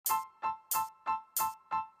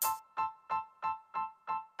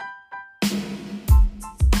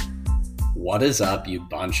What is up, you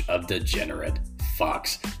bunch of degenerate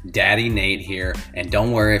fucks? Daddy Nate here, and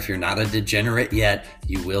don't worry if you're not a degenerate yet,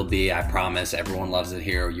 you will be, I promise. Everyone loves it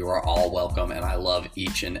here. You are all welcome, and I love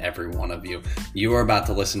each and every one of you. You are about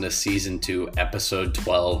to listen to Season 2, Episode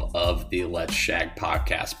 12 of the Let's Shag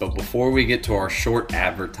podcast. But before we get to our short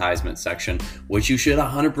advertisement section, which you should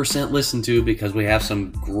 100% listen to because we have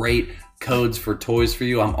some great codes for toys for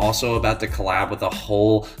you. I'm also about to collab with a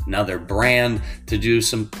whole nother brand to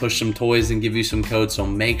push some toys and give you some codes. So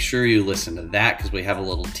make sure you listen to that because we have a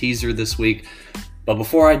little teaser this week. But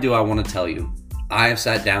before I do, I want to tell you, I have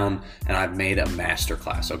sat down and I've made a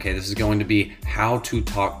masterclass. Okay, this is going to be How to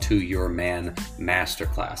Talk to Your Man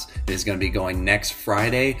masterclass. It is going to be going next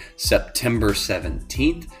Friday, September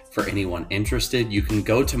 17th. For anyone interested, you can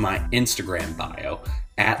go to my Instagram bio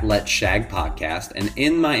at Let's Shag Podcast, and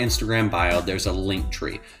in my Instagram bio there's a link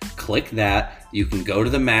tree. Click that. You can go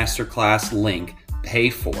to the masterclass link,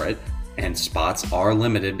 pay for it, and spots are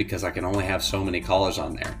limited because I can only have so many callers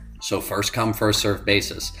on there. So first come, first serve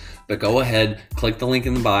basis. But go ahead, click the link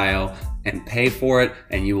in the bio and pay for it,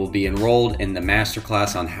 and you will be enrolled in the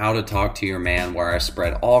masterclass on how to talk to your man, where I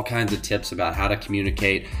spread all kinds of tips about how to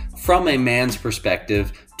communicate from a man's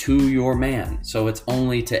perspective to your man. So it's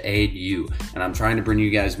only to aid you. And I'm trying to bring you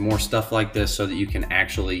guys more stuff like this so that you can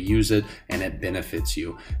actually use it and it benefits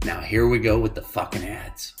you. Now here we go with the fucking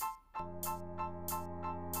ads.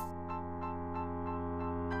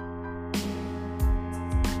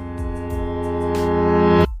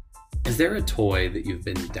 Is there a toy that you've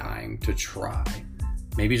been dying to try?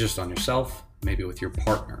 Maybe just on yourself, maybe with your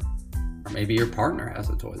partner, or maybe your partner has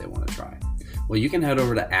a toy they want to try. Well, you can head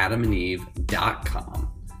over to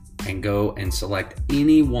adamandeve.com and go and select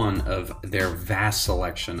any one of their vast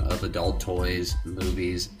selection of adult toys,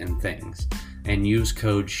 movies, and things, and use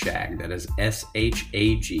code SHAG, that is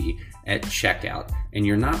SHAG, at checkout. And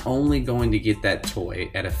you're not only going to get that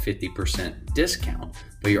toy at a 50% discount,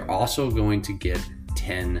 but you're also going to get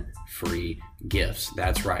 10 free gifts.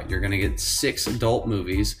 That's right. You're going to get 6 adult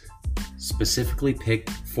movies specifically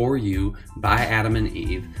picked for you by Adam and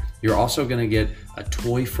Eve. You're also going to get a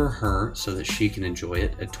toy for her so that she can enjoy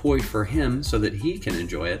it, a toy for him so that he can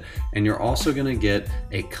enjoy it, and you're also going to get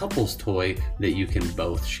a couple's toy that you can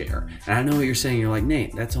both share. And I know what you're saying. You're like,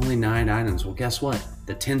 Nate, that's only 9 items. Well, guess what?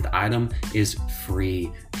 The 10th item is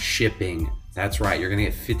free shipping. That's right. You're going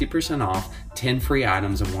to get 50% off, 10 free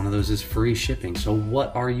items, and one of those is free shipping. So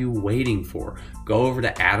what are you waiting for? Go over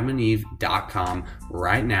to adamandeve.com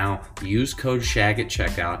right now, use code SHAG at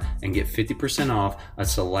checkout, and get 50% off a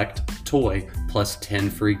select toy plus 10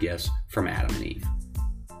 free gifts from Adam and Eve.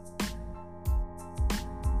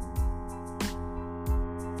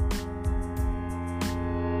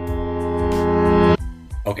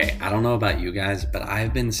 Okay, I don't know about you guys, but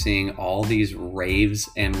I've been seeing all these raves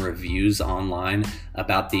and reviews online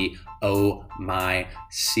about the Oh My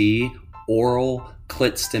C oral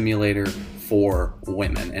clit stimulator for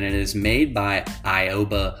women, and it is made by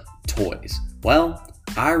Ioba Toys. Well,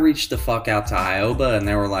 I reached the fuck out to Ioba and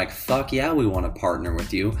they were like, fuck yeah, we want to partner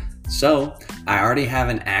with you. So I already have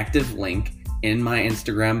an active link in my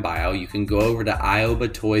Instagram bio. You can go over to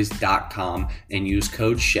iobatoys.com and use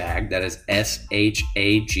code SHAG, that is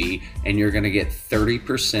SHAG, and you're going to get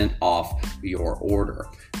 30% off your order.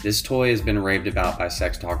 This toy has been raved about by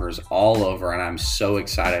sex talkers all over, and I'm so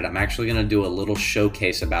excited. I'm actually going to do a little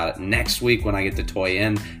showcase about it next week when I get the toy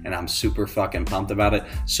in, and I'm super fucking pumped about it.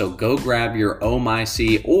 So go grab your Oh My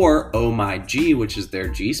C or Oh My G, which is their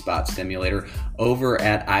G-spot stimulator, over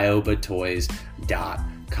at iobatoys.com.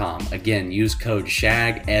 Again, use code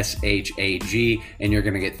SHAG, SHAG, and you're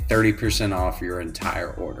going to get 30% off your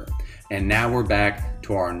entire order. And now we're back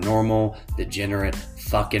to our normal, degenerate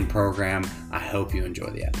fucking program. I hope you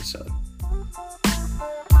enjoy the episode.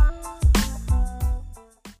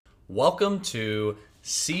 Welcome to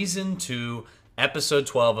Season 2, Episode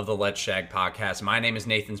 12 of the Let's Shag podcast. My name is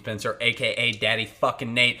Nathan Spencer, a.k.a. Daddy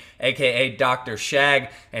fucking Nate, a.k.a. Dr. Shag.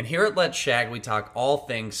 And here at Let's Shag, we talk all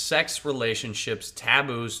things sex, relationships,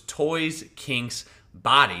 taboos, toys, kinks,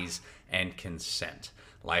 bodies, and consent.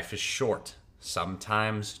 Life is short,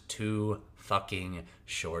 sometimes too fucking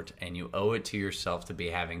short, and you owe it to yourself to be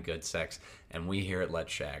having good sex. And we here at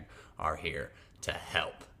Let's Shag are here to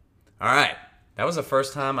help. All right, that was the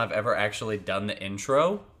first time I've ever actually done the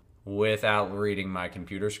intro without reading my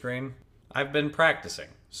computer screen. I've been practicing,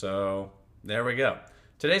 so there we go.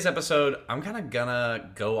 Today's episode, I'm kind of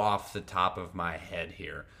gonna go off the top of my head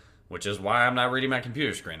here, which is why I'm not reading my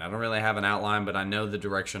computer screen. I don't really have an outline, but I know the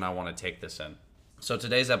direction I want to take this in. So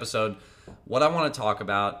today's episode, what I want to talk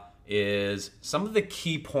about is some of the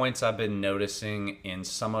key points I've been noticing in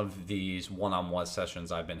some of these one-on-one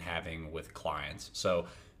sessions I've been having with clients. So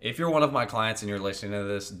if you're one of my clients and you're listening to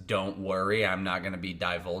this, don't worry. I'm not going to be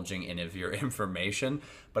divulging any of your information,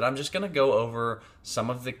 but I'm just going to go over some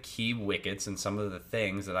of the key wickets and some of the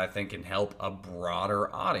things that I think can help a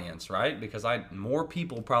broader audience, right? Because more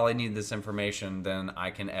people probably need this information than I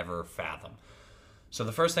can ever fathom. So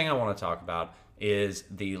the first thing I want to talk about is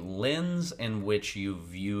the lens in which you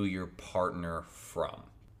view your partner from.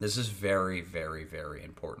 This is very, very, very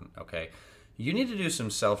important, okay? You need to do some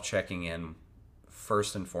self-checking in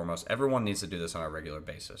first and foremost. Everyone needs to do this on a regular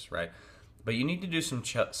basis, right? But you need to do some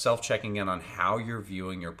self-checking in on how you're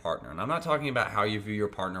viewing your partner. And I'm not talking about how you view your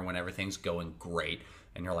partner when everything's going great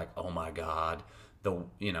and you're like, oh my God,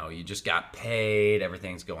 you just got paid,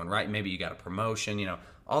 everything's going right. Maybe you got a promotion,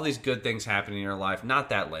 all these good things happen in your life. Not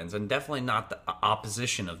that lens, and definitely not the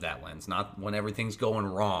opposition of that lens. Not when everything's going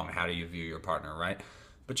wrong, how do you view your partner, right?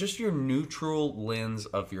 But just your neutral lens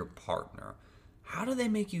of your partner. How do they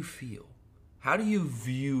make you feel? How do you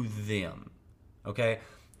view them? Okay?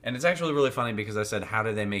 And it's actually really funny because I said, how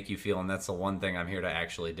do they make you feel? And that's the one thing I'm here to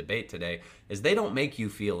actually debate today, is they don't make you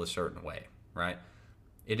feel a certain way, right?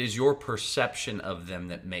 It is your perception of them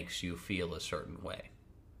that makes you feel a certain way.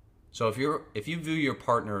 So if you view your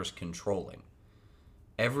partner as controlling,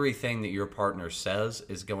 everything that your partner says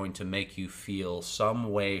is going to make you feel some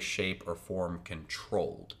way, shape, or form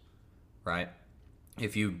controlled, right?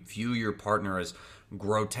 If you view your partner as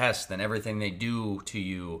grotesque, then everything they do to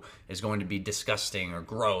you is going to be disgusting or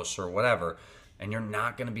gross or whatever, and you're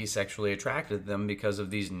not going to be sexually attracted to them because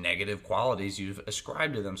of these negative qualities you've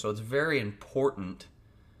ascribed to them. So it's very important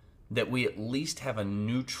that we at least have a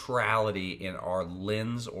neutrality in our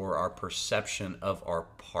lens or our perception of our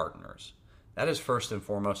partners. That is first and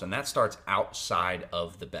foremost, and that starts outside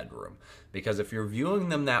of the bedroom. Because if you're viewing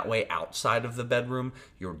them that way outside of the bedroom,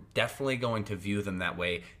 you're definitely going to view them that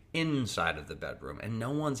way inside of the bedroom. And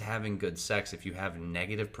no one's having good sex if you have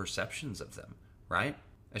negative perceptions of them, right?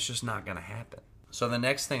 It's just not going to happen. So the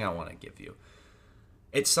next thing I want to give you,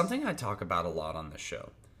 it's something I talk about a lot on this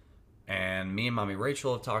show. And me and Mommy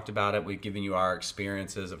Rachel have talked about it. We've given you our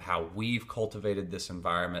experiences of how we've cultivated this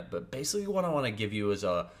environment. But basically what I want to give you is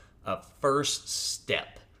a first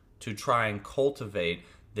step to try and cultivate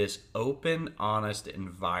this open, honest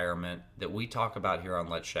environment that we talk about here on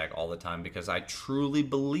Let's Shack all the time, because I truly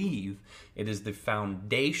believe it is the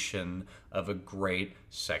foundation of a great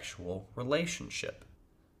sexual relationship.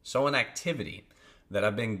 So an activity that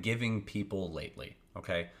I've been giving people lately,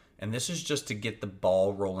 okay? And this is just to get the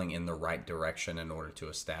ball rolling in the right direction in order to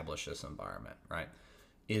establish this environment, right?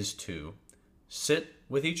 Is to sit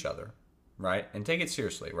with each other, right? And take it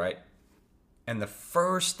seriously, right? And the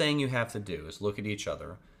first thing you have to do is look at each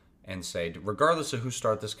other and say, regardless of who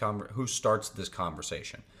starts this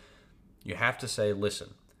conversation, you have to say,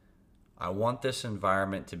 listen, I want this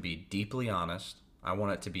environment to be deeply honest. I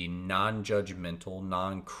want it to be non-judgmental,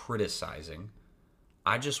 non-criticizing.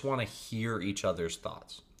 I just want to hear each other's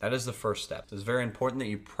thoughts. That is the first step. It's very important that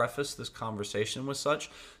you preface this conversation with such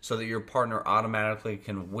so that your partner automatically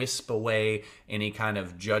can wisp away any kind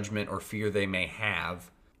of judgment or fear they may have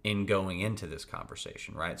in going into this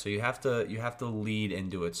conversation, right? So you have to lead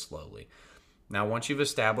into it slowly. Now, once you've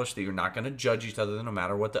established that you're not going to judge each other no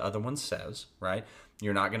matter what the other one says, right?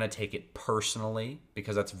 You're not going to take it personally,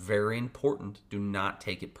 because that's very important. Do not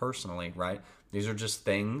take it personally, right? These are just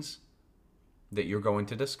things that you're going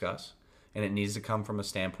to discuss, and it needs to come from a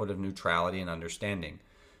standpoint of neutrality and understanding.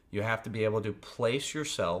 You have to be able to place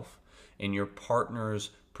yourself in your partner's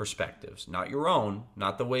perspectives, not your own,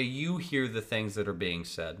 not the way you hear the things that are being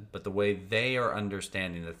said, but the way they are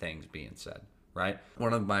understanding the things being said, right?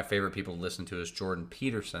 One of my favorite people to listen to is Jordan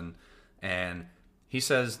Peterson, and he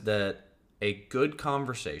says that a good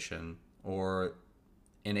conversation, or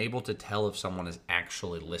and able to tell if someone is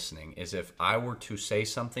actually listening, is if I were to say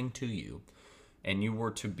something to you and you were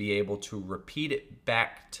to be able to repeat it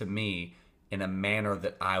back to me in a manner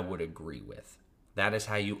that I would agree with. That is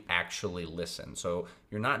how you actually listen. So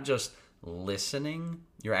you're not just listening,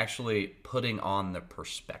 you're actually putting on the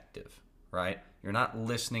perspective, right? You're not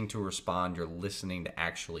listening to respond, you're listening to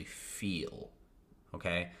actually feel,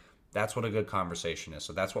 okay? That's what a good conversation is.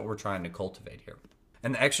 So that's what we're trying to cultivate here.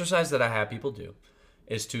 And the exercise that I have people do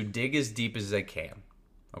is to dig as deep as they can.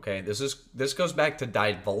 Okay, this goes back to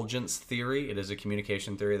divulgence theory. It is a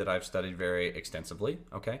communication theory that I've studied very extensively.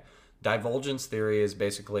 Okay, divulgence theory is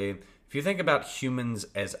basically, if you think about humans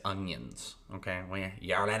as onions. Okay,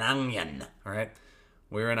 you're an onion. All right,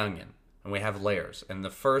 we're an onion, and we have layers. And the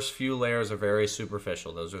first few layers are very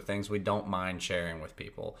superficial. Those are things we don't mind sharing with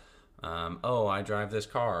people. Oh, I drive this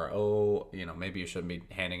car. Oh, maybe you shouldn't be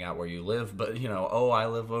handing out where you live, but, oh, I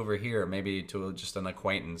live over here. Maybe to just an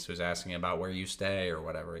acquaintance who's asking about where you stay or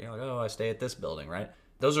whatever. Like, oh, I stay at this building, right?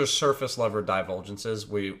 Those are surface level divulgences.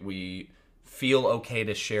 We feel okay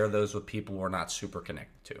to share those with people we're not super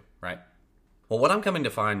connected to, right? Well, what I'm coming to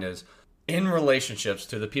find is in relationships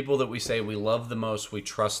to the people that we say we love the most, we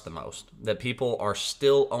trust the most, that people are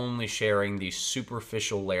still only sharing these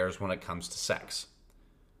superficial layers when it comes to sex.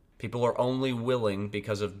 People are only willing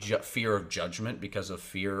because of fear of judgment, because of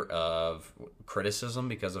fear of criticism,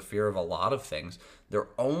 because of fear of a lot of things. They're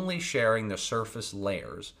only sharing the surface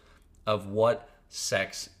layers of what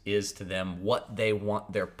sex is to them, what they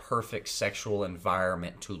want their perfect sexual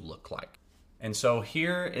environment to look like. And so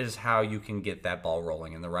here is how you can get that ball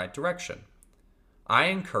rolling in the right direction. I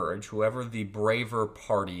encourage whoever the braver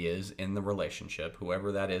party is in the relationship,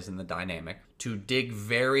 whoever that is in the dynamic, to dig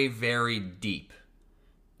very, very deep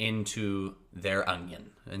into their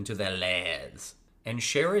onion, into their layers, and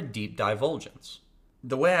share a deep divulgence.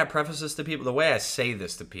 The way I preface this to people, the way I say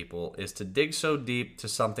this to people, is to dig so deep to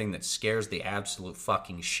something that scares the absolute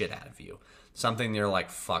fucking shit out of you. Something you're like,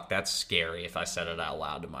 fuck, that's scary if I said it out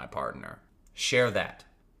loud to my partner. Share that.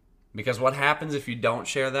 Because what happens if you don't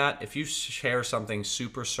share that? If you share something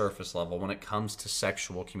super surface level when it comes to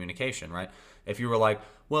sexual communication, right? If you were like,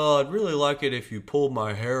 well, I'd really like it if you pulled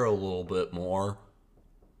my hair a little bit more,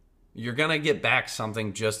 you're going to get back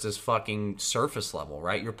something just as fucking surface level,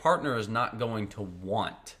 right? Your partner is not going to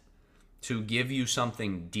want to give you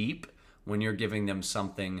something deep when you're giving them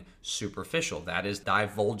something superficial. That is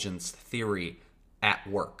divulgence theory at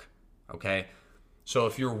work, okay? So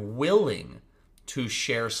if you're willing to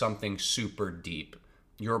share something super deep,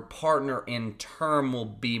 your partner in turn will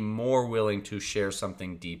be more willing to share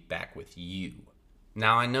something deep back with you.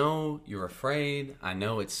 Now, I know you're afraid. I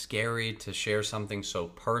know it's scary to share something so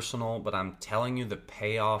personal, but I'm telling you the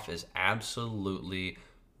payoff is absolutely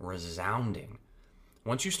resounding.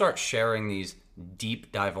 Once you start sharing these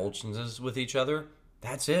deep divulgences with each other,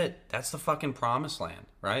 that's it. That's the fucking promised land,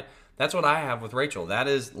 right? That's what I have with Rachel. That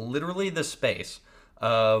is literally the space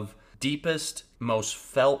of deepest, most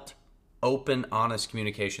felt, open, honest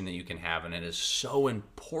communication that you can have, and it is so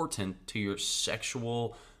important to your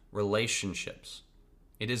sexual relationships.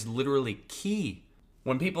 It is literally key.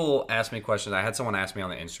 When people ask me questions, I had someone ask me on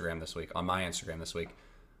my Instagram this week,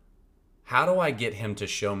 how do I get him to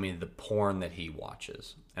show me the porn that he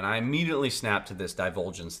watches? And I immediately snapped to this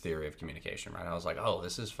divulgence theory of communication, right? I was like, oh,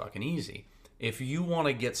 this is fucking easy. If you want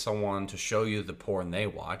to get someone to show you the porn they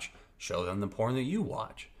watch, show them the porn that you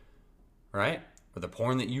watch, right? Or the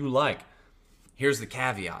porn that you like. Here's the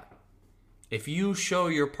caveat. If you show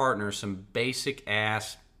your partner some basic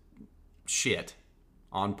ass shit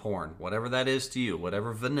on porn, whatever that is to you,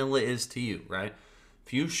 whatever vanilla is to you, right?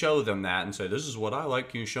 If you show them that and say, this is what I like,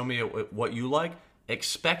 can you show me what you like?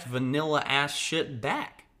 Expect vanilla ass shit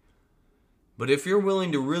back. But if you're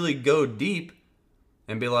willing to really go deep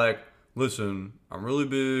and be like, listen, I'm really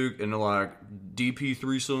big into like DP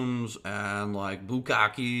threesomes and like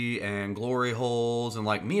bukkake and glory holes, and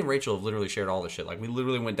like me and Rachel have literally shared all this shit. Like we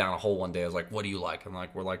literally went down a hole one day. I was like, what do you like? And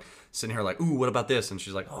like we're like sitting here like, ooh, what about this? And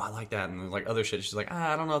she's like, oh, I like that. And there's like other shit. She's like,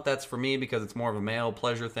 I don't know if that's for me because it's more of a male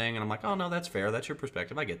pleasure thing. And I'm like, oh no, that's fair. That's your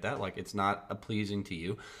perspective. I get that. Like it's not pleasing to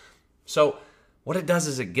you. So what it does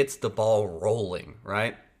is it gets the ball rolling,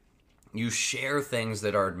 right? You share things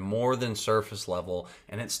that are more than surface level,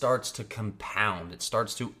 and it starts to compound. It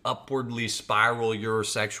starts to upwardly spiral your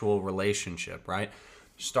sexual relationship, right?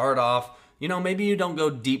 Start off, maybe you don't go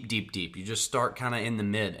deep, deep, deep. You just start kind of in the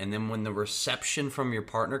mid. And then when the reception from your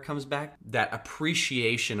partner comes back, that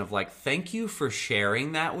appreciation of like, thank you for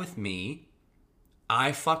sharing that with me.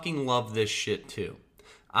 I fucking love this shit too.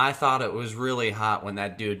 I thought it was really hot when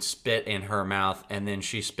that dude spit in her mouth and then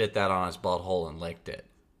she spit that on his butthole and licked it.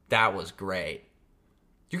 That was great.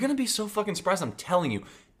 You're going to be so fucking surprised. I'm telling you,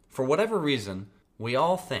 for whatever reason, we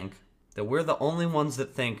all think that we're the only ones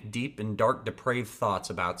that think deep and dark, depraved thoughts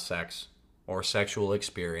about sex or sexual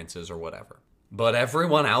experiences or whatever. But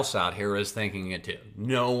everyone else out here is thinking it too.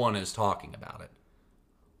 No one is talking about it.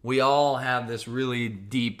 We all have this really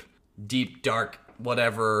deep, dark,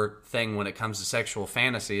 whatever thing when it comes to sexual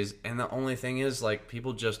fantasies. And the only thing is, like,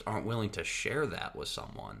 people just aren't willing to share that with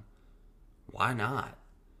someone. Why not?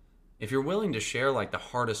 If you're willing to share like the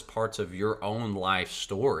hardest parts of your own life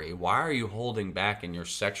story, why are you holding back in your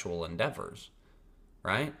sexual endeavors,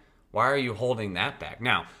 right? Why are you holding that back?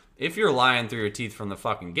 Now, if you're lying through your teeth from the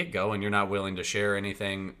fucking get-go and you're not willing to share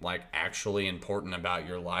anything like actually important about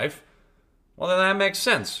your life, well, then that makes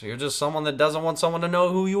sense. You're just someone that doesn't want someone to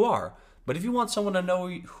know who you are. But if you want someone to know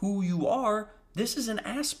who you are, This is an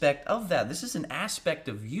aspect of that. This is an aspect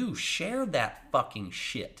of you. Share that fucking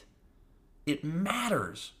shit. It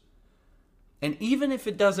matters. And even if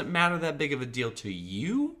it doesn't matter that big of a deal to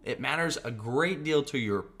you, it matters a great deal to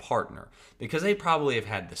your partner because they probably have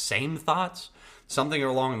had the same thoughts, something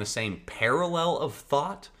along the same parallel of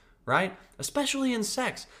thought, right? Especially in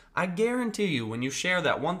sex. I guarantee you, when you share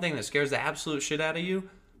that one thing that scares the absolute shit out of you,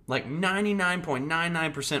 like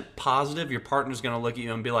 99.99% positive, your partner's going to look at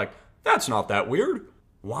you and be like, that's not that weird.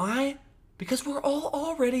 Why? Because we're all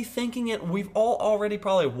already thinking it. We've all already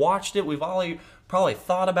probably watched it. We've all probably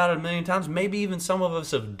thought about it a million times. Maybe even some of us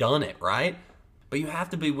have done it, right? But you have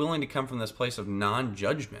to be willing to come from this place of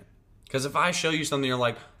non-judgment. Because if I show you something, you're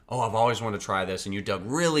like, oh, I've always wanted to try this, and you dug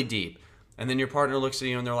really deep. And then your partner looks at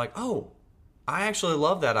you and they're like, oh, I actually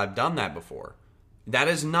love that. I've done that before. That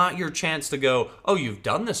is not your chance to go, oh, you've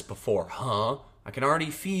done this before, huh? I can already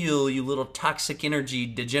feel you little toxic energy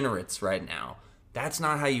degenerates right now. That's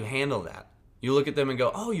not how you handle that. You look at them and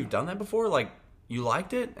go, oh, you've done that before? Like, you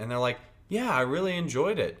liked it? And they're like, yeah, I really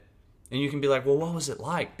enjoyed it. And you can be like, well, what was it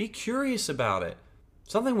like? Be curious about it.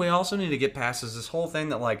 Something we also need to get past is this whole thing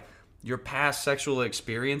that, like, your past sexual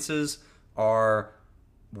experiences are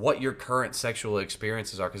what your current sexual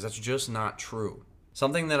experiences are, because that's just not true.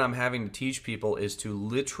 Something that I'm having to teach people is to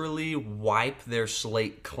literally wipe their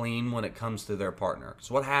slate clean when it comes to their partner.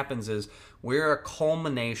 So what happens is we're a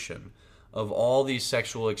culmination of all these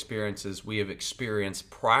sexual experiences we have experienced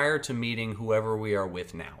prior to meeting whoever we are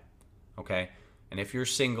with now, okay? And if you're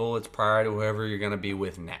single, it's prior to whoever you're going to be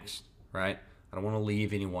with next, right? I don't want to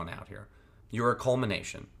leave anyone out here. You're a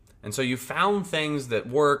culmination. And so you found things that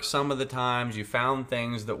work some of the times, you found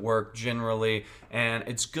things that work generally, and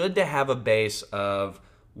it's good to have a base of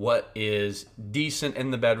what is decent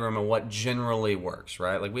in the bedroom and what generally works,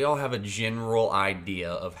 right? Like we all have a general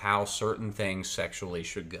idea of how certain things sexually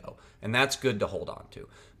should go, and that's good to hold on to.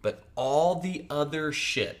 But all the other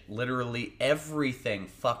shit, literally everything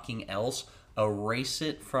fucking else, erase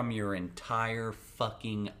it from your entire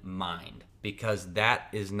fucking mind, because that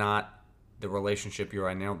is not the relationship you're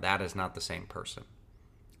in now. That is not the same person.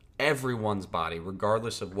 Everyone's body,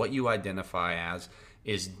 regardless of what you identify as,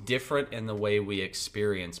 is different in the way we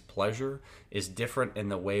experience pleasure, is different in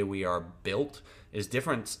the way we are built, is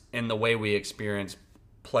different in the way we experience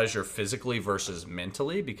pleasure physically versus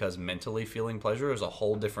mentally, because mentally feeling pleasure is a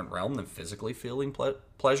whole different realm than physically feeling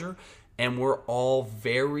pleasure. And we're all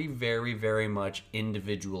very, very, very much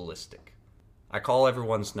individualistic. I call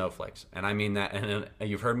everyone snowflakes, and I mean that, and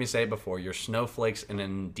you've heard me say it before, you're snowflakes in an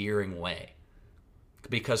endearing way.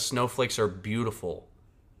 Because snowflakes are beautiful,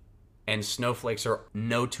 and snowflakes are,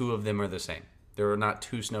 no two of them are the same. There are not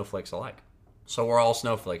two snowflakes alike. So we're all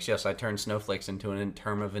snowflakes. Yes, I turned snowflakes into a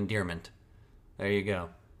term of endearment. There you go.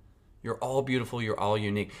 You're all beautiful, you're all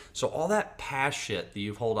unique. So all that past shit that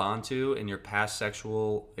you've held on to in your past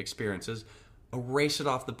sexual experiences, erase it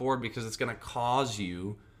off the board, because it's going to cause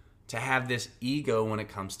you to have this ego when it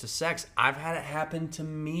comes to sex. I've had it happen to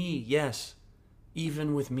me, yes.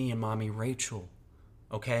 Even with me and Mommy Rachel,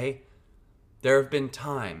 okay? There have been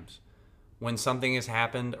times when something has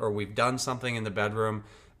happened or we've done something in the bedroom,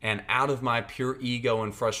 and out of my pure ego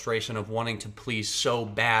and frustration of wanting to please so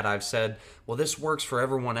bad, I've said, well, this works for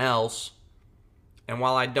everyone else. And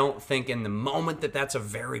while I don't think in the moment that that's a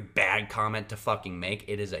very bad comment to fucking make,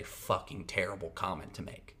 it is a fucking terrible comment to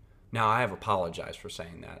make. Now, I have apologized for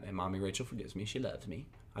saying that, and Mommy Rachel forgives me. She loves me.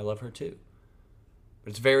 I love her too.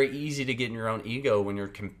 But it's very easy to get in your own ego when you're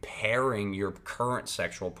comparing your current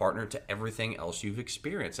sexual partner to everything else you've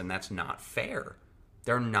experienced, and that's not fair.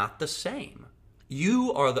 They're not the same.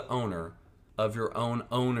 You are the owner of your own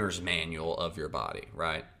owner's manual of your body,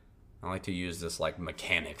 right? I like to use this like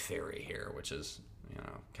mechanic theory here, which is,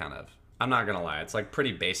 kind of, I'm not going to lie, it's like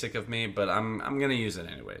pretty basic of me, but I'm going to use it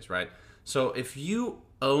anyways, right? So if you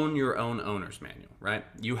own your own owner's manual, right?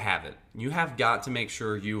 You have it. You have got to make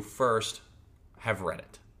sure you first have read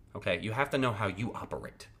it, okay? You have to know how you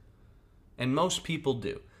operate. And most people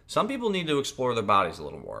do. Some people need to explore their bodies a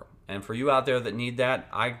little more. And for you out there that need that,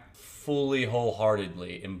 I fully,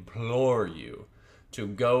 wholeheartedly implore you to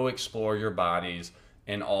go explore your bodies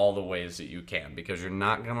in all the ways that you can, because you're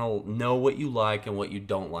not going to know what you like and what you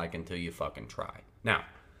don't like until you fucking try. Now,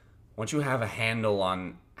 once you have a handle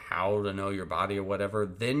on how to know your body or whatever,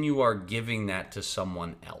 then you are giving that to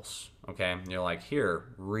someone else, okay? You're like, here,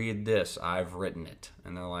 read this, I've written it.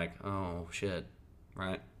 And they're like, oh, shit,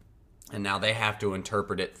 right? And now they have to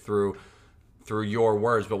interpret it through your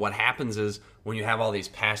words. But what happens is when you have all these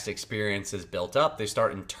past experiences built up, they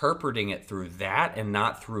start interpreting it through that and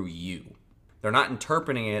not through you. They're not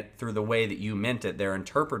interpreting it through the way that you meant it. They're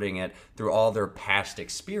interpreting it through all their past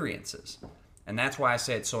experiences. And that's why I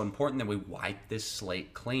say it's so important that we wipe this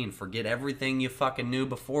slate clean. Forget everything you fucking knew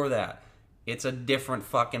before that. It's a different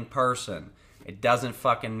fucking person. It doesn't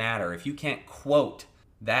fucking matter. If you can't quote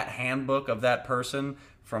that handbook of that person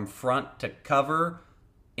from front to cover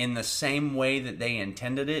in the same way that they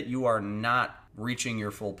intended it, you are not reaching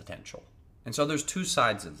your full potential. And so there's two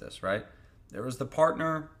sides of this, right? There is the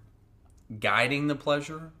partner guiding the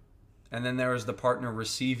pleasure, and then there is the partner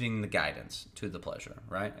receiving the guidance to the pleasure,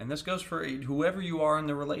 right? And this goes for whoever you are in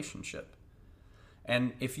the relationship.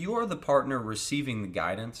 And if you are the partner receiving the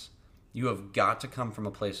guidance, you have got to come from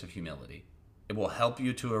a place of humility. It will help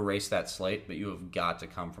you to erase that slate, but you have got to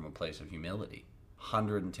come from a place of humility.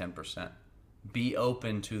 110%. Be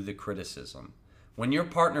open to the criticism. When your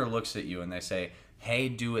partner looks at you and they say, hey,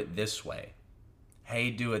 do it this way.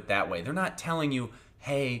 Hey, do it that way. They're not telling you,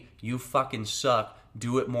 hey, you fucking suck.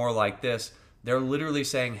 Do it more like this. They're literally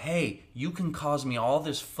saying, hey, you can cause me all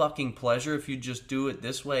this fucking pleasure if you just do it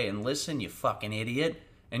this way. And listen, you fucking idiot.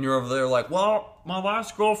 And you're over there like, well, my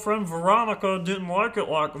last girlfriend, Veronica, didn't like it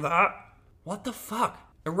like that. What the fuck?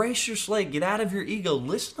 Erase your slate. Get out of your ego.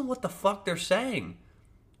 Listen to what the fuck they're saying.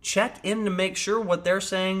 Check in to make sure what they're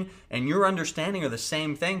saying and your understanding are the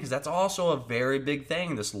same thing, because that's also a very big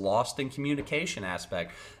thing, this lost in communication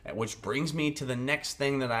aspect. Which brings me to the next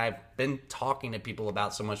thing that I've been talking to people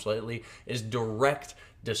about so much lately is direct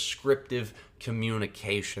descriptive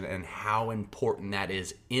communication and how important that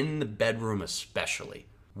is in the bedroom especially.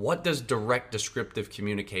 What does direct descriptive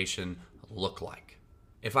communication look like?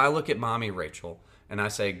 If I look at mommy Rachel and I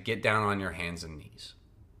say, get down on your hands and knees.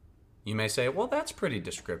 You may say, well, that's pretty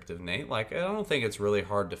descriptive, Nate. Like, I don't think it's really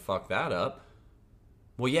hard to fuck that up.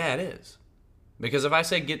 Well, yeah, it is. Because if I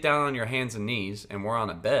say get down on your hands and knees and we're on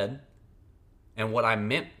a bed, and what I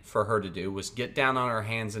meant for her to do was get down on her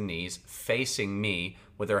hands and knees facing me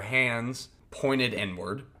with her hands pointed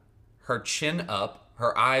inward, her chin up,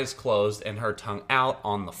 her eyes closed, and her tongue out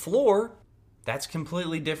on the floor, that's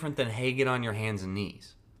completely different than, hey, get on your hands and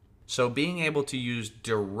knees. So being able to use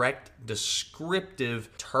direct descriptive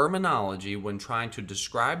terminology when trying to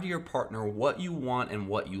describe to your partner what you want and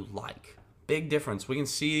what you like. Big difference. We can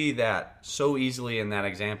see that so easily in that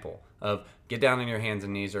example of get down on your hands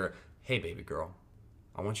and knees, or hey baby girl,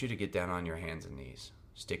 I want you to get down on your hands and knees.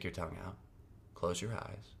 Stick your tongue out, close your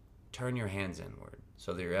eyes, turn your hands inward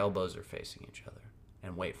so that your elbows are facing each other,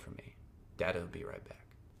 and wait for me. Daddy will be right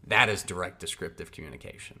back. That is direct descriptive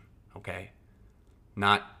communication, okay?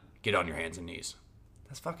 Not get on your hands and knees.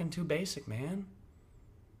 That's fucking too basic, man.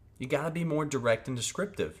 You gotta be more direct and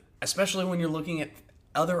descriptive, especially when you're looking at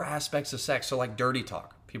other aspects of sex. So like dirty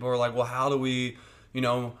talk. People are like, well, how do we,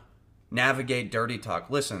 navigate dirty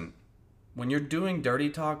talk? Listen, when you're doing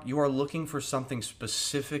dirty talk, you are looking for something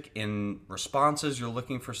specific in responses. You're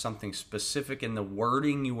looking for something specific in the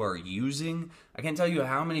wording you are using. I can't tell you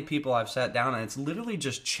how many people I've sat down and it's literally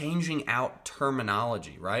just changing out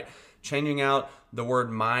terminology, right? Changing out the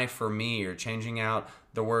word my for me, or changing out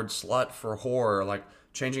the word slut for whore, or like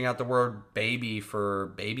changing out the word baby for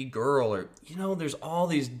baby girl, or, there's all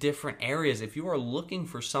these different areas. If you are looking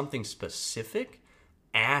for something specific,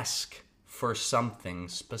 ask for something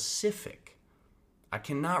specific. I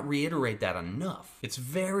cannot reiterate that enough. It's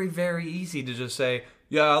very, very easy to just say,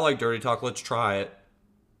 yeah, I like dirty talk, let's try it.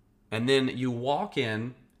 And then you walk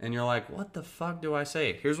in and you're like, what the fuck do I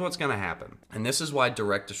say? Here's what's going to happen. And this is why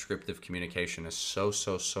direct descriptive communication is so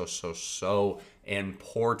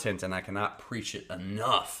important, and I cannot preach it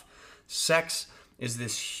enough. Sex is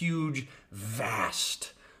this huge,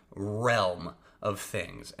 vast realm of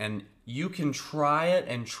things. And you can try it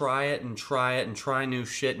and try it and try it and try new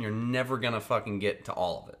shit, and you're never going to fucking get to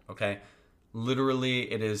all of it, okay?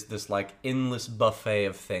 Literally, it is this like endless buffet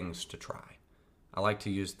of things to try. I like to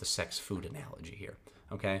use the sex food analogy here.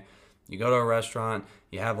 Okay, you go to a restaurant,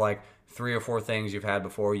 you have like 3 or 4 things you've had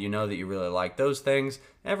before, you know that you really like those things.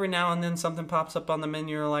 Every now and then something pops up on the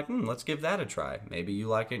menu, you're like, let's give that a try. Maybe you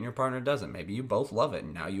like it and your partner doesn't. Maybe you both love it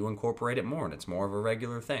and now you incorporate it more and it's more of a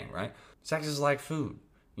regular thing, right? Sex is like food.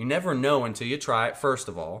 You never know until you try it, first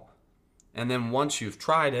of all. And then once you've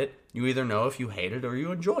tried it, you either know if you hate it or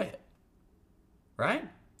you enjoy it, right?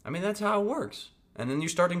 I mean, that's how it works. And then you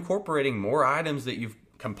start incorporating more items that you've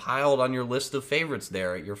compiled on your list of favorites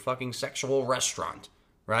there at your fucking sexual restaurant,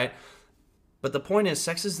 right? But the point is,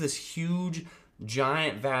 sex is this huge,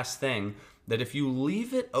 giant, vast thing that if you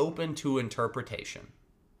leave it open to interpretation,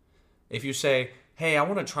 if you say, hey, I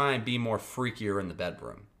want to try and be more freakier in the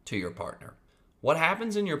bedroom to your partner, what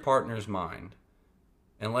happens in your partner's mind,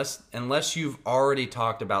 unless you've already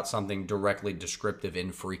talked about something directly descriptive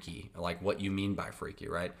in freaky, like what you mean by freaky,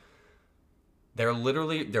 right?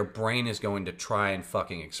 their brain is going to try and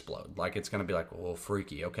fucking explode. Like, it's going to be like, oh,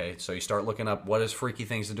 freaky. Okay, so you start looking up what is freaky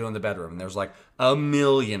things to do in the bedroom. And there's like a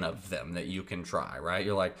million of them that you can try, right?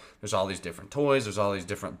 You're like, there's all these different toys. There's all these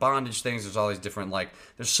different bondage things. There's all these different, like,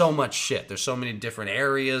 there's so much shit. There's so many different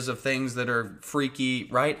areas of things that are freaky,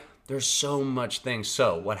 right? There's so much things.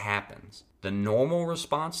 So what happens? The normal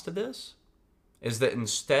response to this is that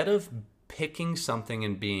instead of picking something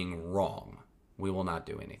and being wrong, we will not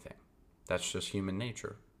do anything. That's just human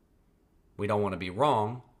nature. We don't want to be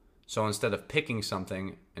wrong. So instead of picking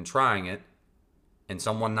something and trying it and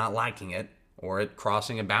someone not liking it or it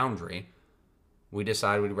crossing a boundary, we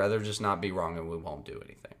decide we'd rather just not be wrong and we won't do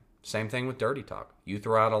anything. Same thing with dirty talk. You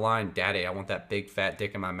throw out a line, Daddy, I want that big fat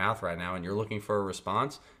dick in my mouth right now, and you're looking for a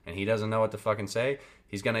response and he doesn't know what to fucking say.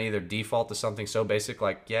 He's going to either default to something so basic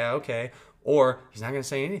like, yeah, okay, or he's not going to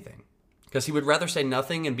say anything. Because he would rather say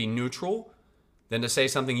nothing and be neutral than to say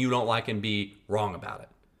something you don't like and be wrong about it.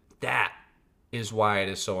 That is why it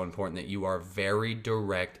is so important that you are very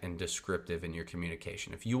direct and descriptive in your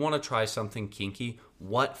communication. If you want to try something kinky,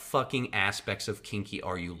 what fucking aspects of kinky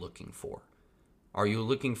are you looking for? Are you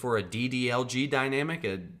looking for a DDLG dynamic,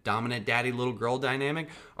 a dominant daddy little girl dynamic?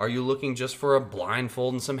 Are you looking just for a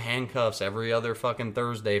blindfold and some handcuffs every other fucking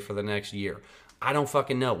Thursday for the next year? I don't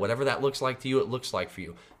fucking know. Whatever that looks like to you, it looks like for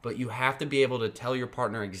you. But you have to be able to tell your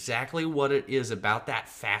partner exactly what it is about that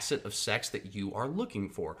facet of sex that you are looking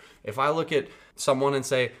for. If I look at someone and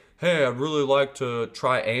say, hey, I'd really like to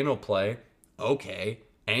try anal play. Okay.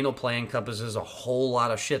 Anal play encompasses a whole lot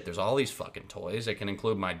of shit. There's all these fucking toys. It can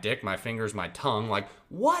include my dick, my fingers, my tongue. Like,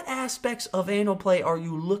 what aspects of anal play are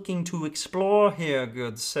you looking to explore here,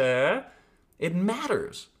 good sir? It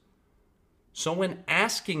matters. So when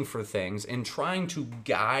asking for things and trying to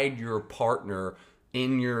guide your partner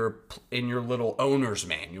in your little owner's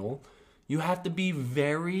manual, you have to be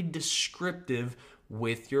very descriptive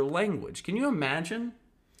with your language. Can you imagine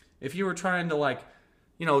if you were trying to, like,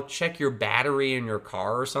 you know, check your battery in your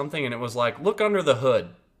car or something and it was like, look under the hood.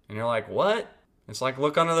 And you're like, what? It's like,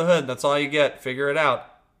 look under the hood. That's all you get. Figure it out.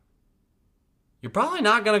 You're probably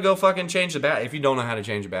not going to go fucking change the battery if you don't know how to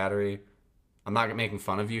change a battery. I'm not making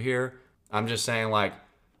fun of you here. I'm just saying, like,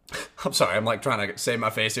 I'm sorry, I'm like trying to save my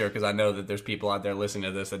face here because I know that there's people out there listening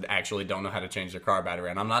to this that actually don't know how to change their car battery,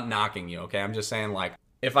 and I'm not knocking you, okay? I'm just saying, like,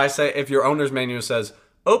 if your owner's manual says,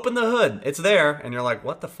 open the hood, it's there, and you're like,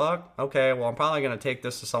 what the fuck? Okay, well, I'm probably going to take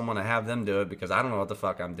this to someone to have them do it because I don't know what the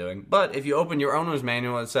fuck I'm doing. But if you open your owner's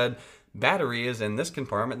manual and it said, battery is in this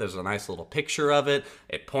compartment, there's a nice little picture of it,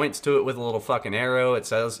 it points to it with a little fucking arrow, it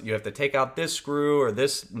says you have to take out this screw or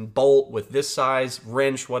this bolt with this size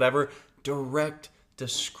wrench, whatever. Direct,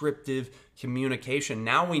 descriptive communication.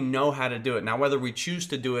 Now we know how to do it. Now, whether we choose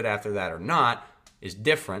to do it after that or not is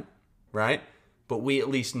different, right? But we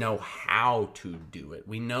at least know how to do it.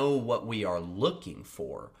 We know what we are looking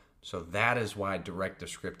for. So that is why direct,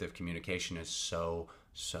 descriptive communication is so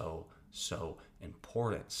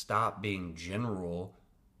important. Stop being general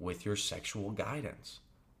with your sexual guidance.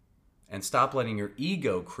 And stop letting your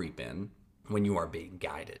ego creep in when you are being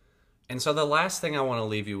guided. And so the last thing I want to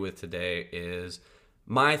leave you with today is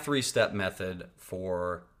my 3-step method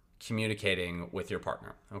for communicating with your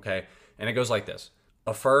partner, okay? And it goes like this.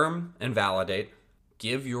 Affirm and validate,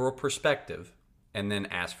 give your perspective, and then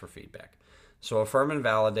ask for feedback. So affirm and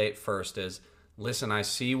validate first is, listen, I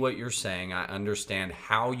see what you're saying. I understand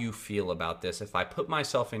how you feel about this. If I put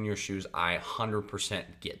myself in your shoes, I 100%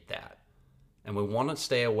 get that. And we want to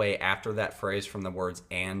stay away after that phrase from the words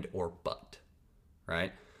and or but,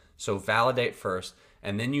 right? So validate first,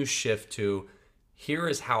 and then you shift to, here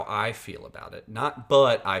is how I feel about it. Not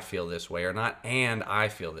but I feel this way, or not and I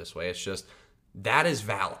feel this way. It's just, that is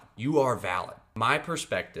valid. You are valid. My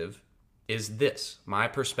perspective is this. My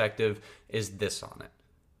perspective is this on it.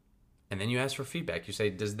 And then you ask for feedback. You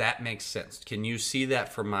say, does that make sense? Can you see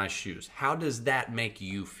that from my shoes? How does that make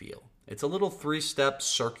you feel? It's a little 3-step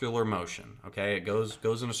circular motion, okay? It goes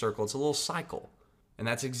in a circle. It's a little cycle. And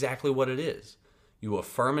that's exactly what it is. You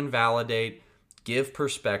affirm and validate, give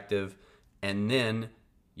perspective, and then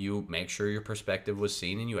you make sure your perspective was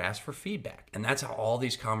seen and you ask for feedback. And that's how all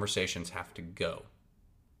these conversations have to go.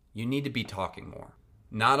 You need to be talking more.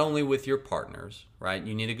 Not only with your partners, right?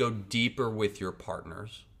 You need to go deeper with your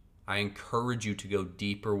partners. I encourage you to go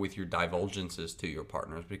deeper with your divulgences to your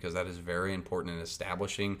partners because that is very important in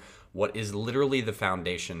establishing what is literally the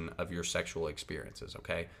foundation of your sexual experiences,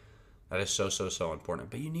 okay? That is so important.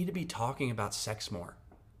 But you need to be talking about sex more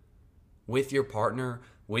with your partner,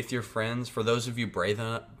 with your friends, for those of you brave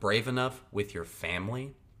enough, with your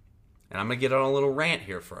family. And I'm going to get on a little rant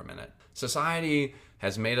here for a minute. Society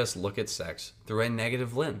has made us look at sex through a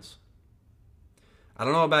negative lens. I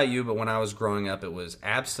don't know about you, but when I was growing up, it was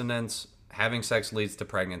abstinence, having sex leads to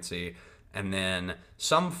pregnancy, and then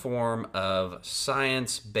some form of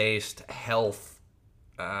science-based health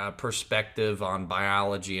perspective on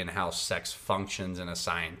biology and how sex functions in a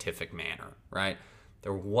scientific manner, right?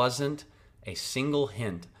 There wasn't a single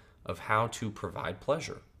hint of how to provide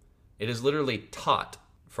pleasure. It is literally taught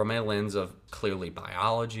from a lens of clearly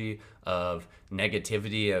biology, of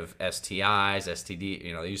negativity of STIs, STD,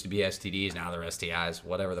 they used to be STDs, now they're STIs,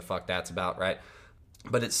 whatever the fuck that's about, right?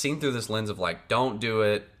 But it's seen through this lens of like, don't do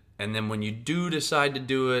it. And then when you do decide to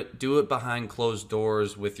do it behind closed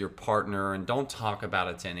doors with your partner and don't talk about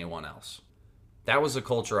it to anyone else. That was the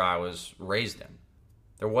culture I was raised in.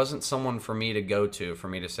 There wasn't someone for me to go to, for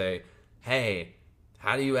me to say, hey,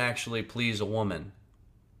 how do you actually please a woman?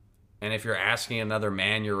 And if you're asking another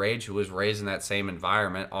man your age who was raised in that same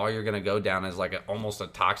environment, all you're going to go down is like almost a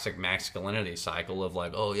toxic masculinity cycle of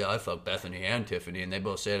like, oh yeah, I fucked Bethany and Tiffany and they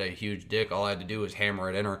both said I had a huge dick. All I had to do was hammer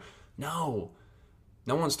it in her. No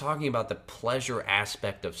one's talking about the pleasure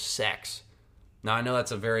aspect of sex. Now, I know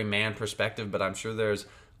that's a very man perspective, but I'm sure there's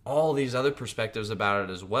all these other perspectives about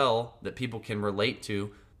it as well that people can relate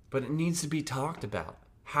to, but it needs to be talked about.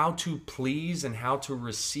 How to please and how to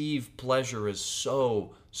receive pleasure is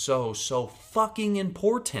so fucking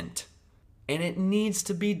important. And it needs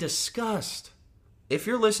to be discussed. If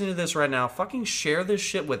you're listening to this right now, fucking share this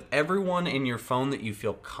shit with everyone in your phone that you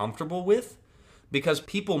feel comfortable with, because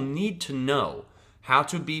people need to know how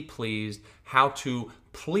to be pleased, how to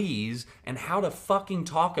please, and how to fucking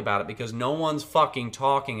talk about it, because no one's fucking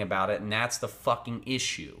talking about it, and that's the fucking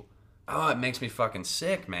issue. Oh, it makes me fucking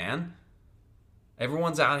sick, man.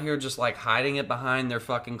 Everyone's out here just like hiding it behind their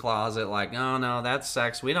fucking closet like, oh no, that's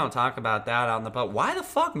sex. We don't talk about that out in the pub. Why the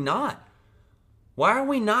fuck not? Why are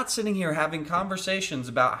we not sitting here having conversations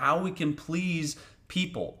about how we can please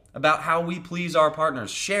people, about how we please our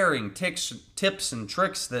partners, sharing tips and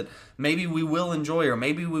tricks that maybe we will enjoy or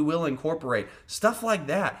maybe we will incorporate, stuff like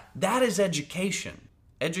that. That is education.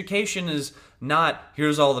 Education is not,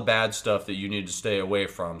 here's all the bad stuff that you need to stay away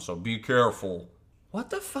from, so be careful.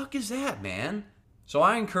 What the fuck is that, man? So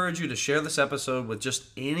I encourage you to share this episode with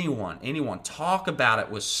just anyone. Talk about it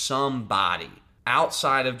with somebody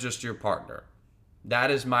outside of just your partner. That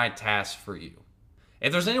is my task for you.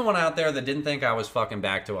 If there's anyone out there that didn't think I was fucking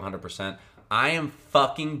back to 100%, I am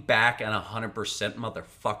fucking back at 100%,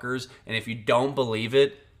 motherfuckers. And if you don't believe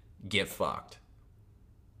it, get fucked.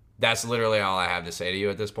 That's literally all I have to say to you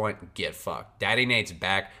at this point. Get fucked. Daddy Nate's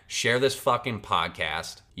back. Share this fucking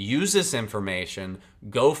podcast. Use this information.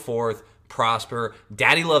 Go forth. Prosper.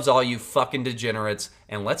 Daddy loves all you fucking degenerates.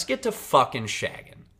 And let's get to fucking shagging.